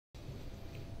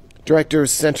Director,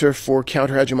 Center for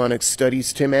Counter-Hegemonic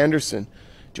Studies, Tim Anderson,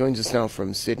 joins us now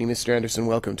from Sydney. Mr. Anderson,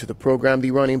 welcome to the program. The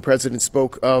Iranian president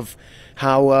spoke of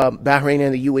how Bahrain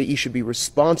and the UAE should be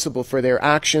responsible for their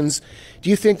actions. Do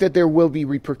you think that there will be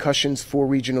repercussions for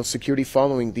regional security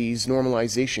following these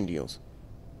normalization deals?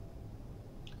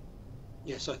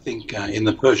 Yes, I think in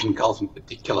the Persian Gulf in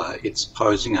particular, it's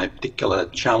posing a particular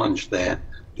challenge there.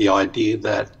 The idea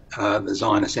that the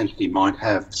Zionist entity might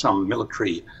have some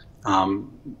military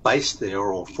base there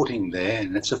or footing there,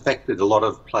 and it's affected a lot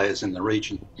of players in the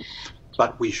region.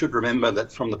 But we should remember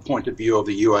that from the point of view of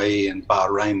the UAE and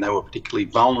Bahrain, they were particularly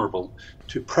vulnerable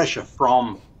to pressure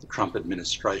from the Trump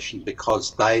administration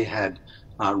because they had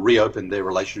reopened their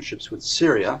relationships with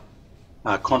Syria,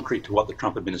 contrary to what the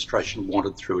Trump administration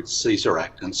wanted through its Caesar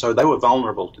Act. And so they were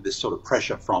vulnerable to this sort of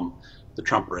pressure from the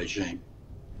Trump regime.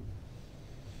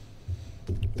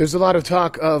 There's a lot of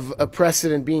talk of a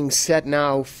precedent being set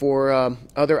now for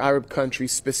other Arab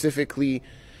countries, specifically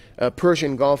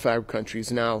Persian Gulf Arab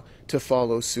countries now, to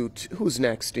follow suit. Who's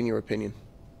next, in your opinion?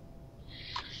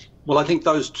 Well, I think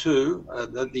those two,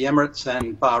 the Emirates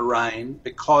and Bahrain,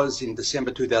 because in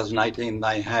December 2018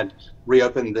 they had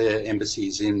reopened their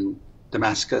embassies in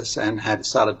Damascus and had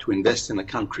started to invest in the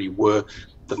country, were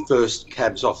the first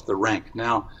cabs off the rank.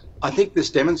 Now, I think this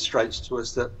demonstrates to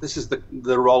us that this is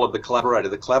the role of the collaborator.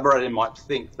 The collaborator might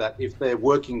think that if they're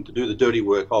working to do the dirty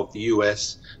work of the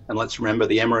US, and let's remember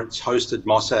the Emirates hosted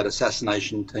Mossad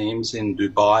assassination teams in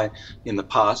Dubai in the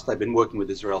past. They've been working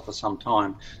with Israel for some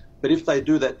time. But if they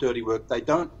do that dirty work, they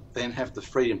don't then have the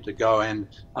freedom to go and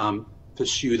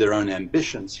pursue their own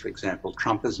ambitions. For example,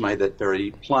 Trump has made that very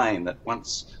plain, that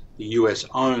once the US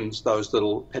owns those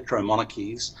little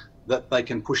petro-monarchies, that they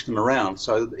can push them around.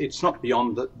 So it's not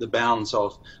beyond the bounds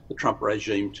of the Trump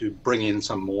regime to bring in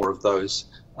some more of those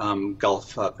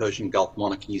Persian Gulf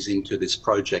monarchies into this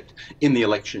project in the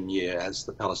election year, as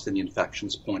the Palestinian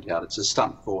factions point out. It's a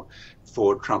stunt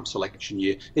for Trump's election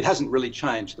year. It hasn't really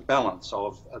changed the balance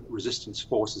of resistance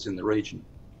forces in the region.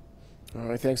 All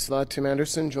right, thanks a lot, Tim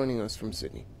Anderson, joining us from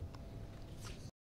Sydney.